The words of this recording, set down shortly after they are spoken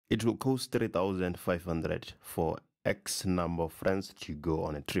It will cost 3,500 for X number of friends to go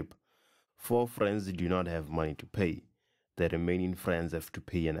on a trip. 4 friends do not have money to pay. The remaining friends have to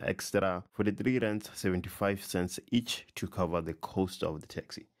pay an extra 43 rand 75 cents each to cover the cost of the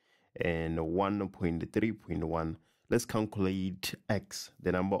taxi. And 1.3.1, let's calculate X,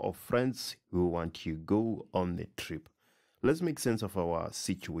 the number of friends who want to go on the trip. Let's make sense of our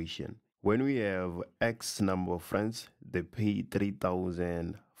situation. When we have X number of friends, they pay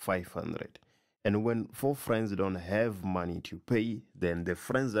 3,500. And when 4 friends don't have money to pay, then the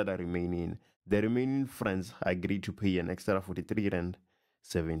friends that are remaining, the remaining friends agree to pay an extra 43 rand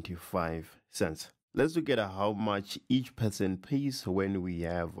 75 cents. Let's look at how much each person pays when we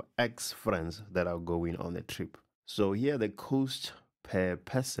have X friends that are going on the trip. So here the cost per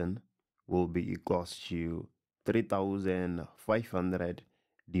person will be equals to 3,500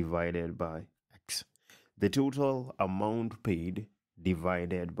 divided by X. The total amount paid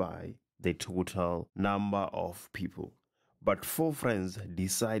divided by the total number of people. But 4 friends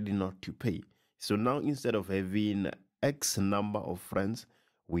decide not to pay. So now instead of having X number of friends,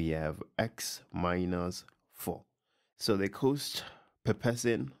 we have X minus 4. So the cost per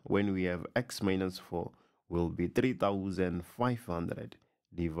person when we have X minus 4 will be 3,500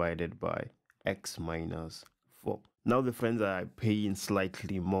 divided by X minus 4. Now the friends are paying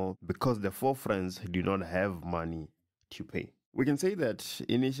slightly more because the 4 friends do not have money to pay. We can say that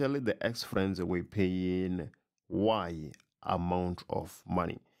initially the X friends were paying Y amount of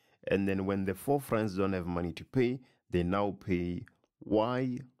money. And then when the 4 friends don't have money to pay, they now pay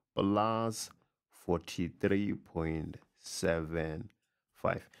Y plus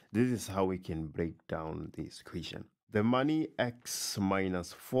 43.75. This is how we can break down this equation. The money X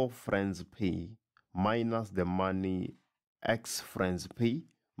minus 4 friends pay minus the money X friends pay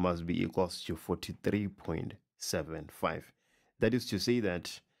must be equals to 43.75. That is to say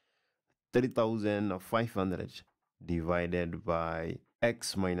that 3,500 divided by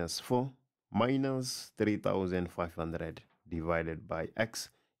X minus 4 minus 3,500 divided by X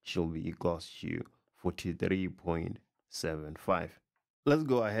should be equals to 43.75. Let's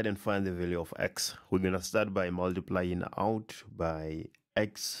go ahead and find the value of X. We're going to start by multiplying out by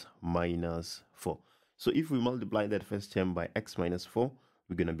X minus 4. So if we multiply that first term by X minus 4,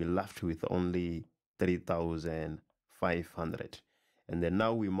 we're going to be left with only 3,500. And then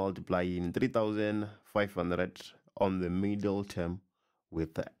now we multiply in 3,500 on the middle term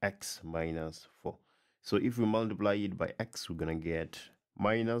with the X minus 4. So if we multiply it by X, we're going to get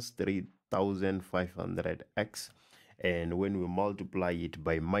minus 3,500X. And when we multiply it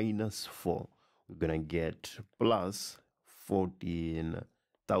by minus 4, we're going to get plus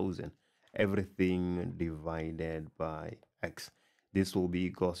 14,000. Everything divided by X. This will be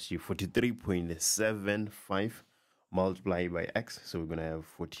equals to 43.75 multiplied by X. So we're going to have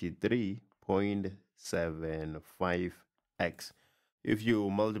 43.75X. If you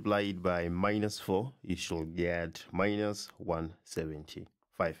multiply it by minus 4, you should get minus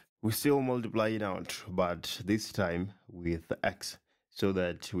 175. We still multiply it out, but this time with X, so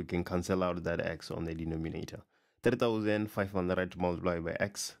that we can cancel out that X on the denominator. 3,500 multiplied by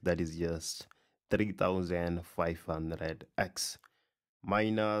X, that is just 3,500X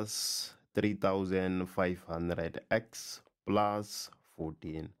minus 3,500X plus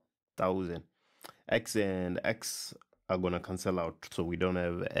 14,000. X and X are going to cancel out, so we don't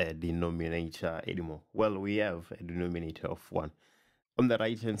have a denominator anymore. Well, we have a denominator of 1. On the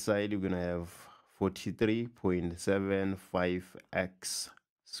right hand side, we're going to have 43.75x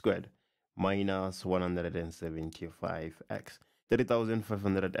squared minus 175x.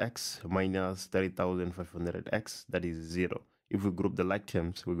 3,500x minus 3,500x, that is 0. If we group the like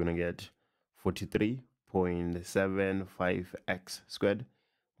terms, we're going to get 43.75x squared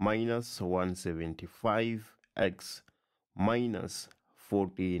minus 175x minus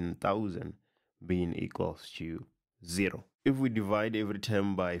 14,000 being equals to 0. If we divide every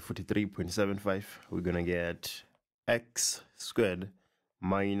term by 43.75, we're going to get x squared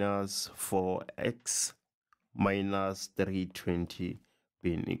minus 4x minus 320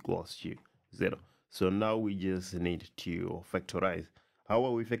 being equals to 0. So now we just need to factorize. How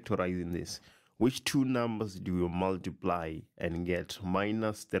are we factorizing this? Which two numbers do we multiply and get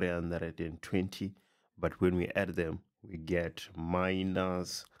minus 320? But when we add them, we get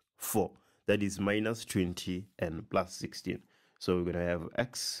minus 4. That is minus 20 and plus 16. So we're going to have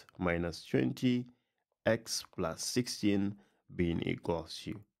x minus 20, x plus 16 being equals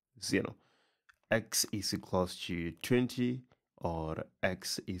to 0. X is equals to 20 or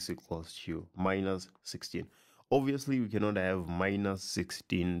x is equals to minus 16. Obviously, we cannot have minus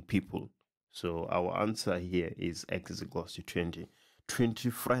 16 people. So our answer here is x is equals to 20. 20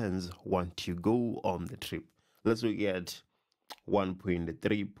 friends want to go on the trip. Let's look at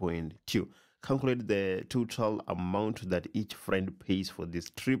 1.3.2. Calculate the total amount that each friend pays for this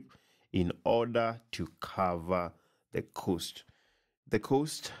trip in order to cover the cost. The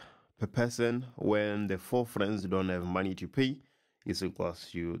cost per person when the 4 friends don't have money to pay is equals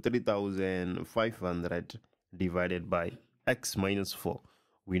to 3,500 divided by x minus 4.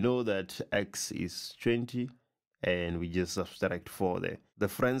 We know that x is 20 and we just subtract 4 there. The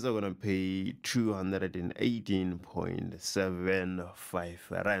friends are going to pay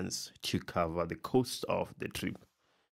 218.75 rands to cover the cost of the trip.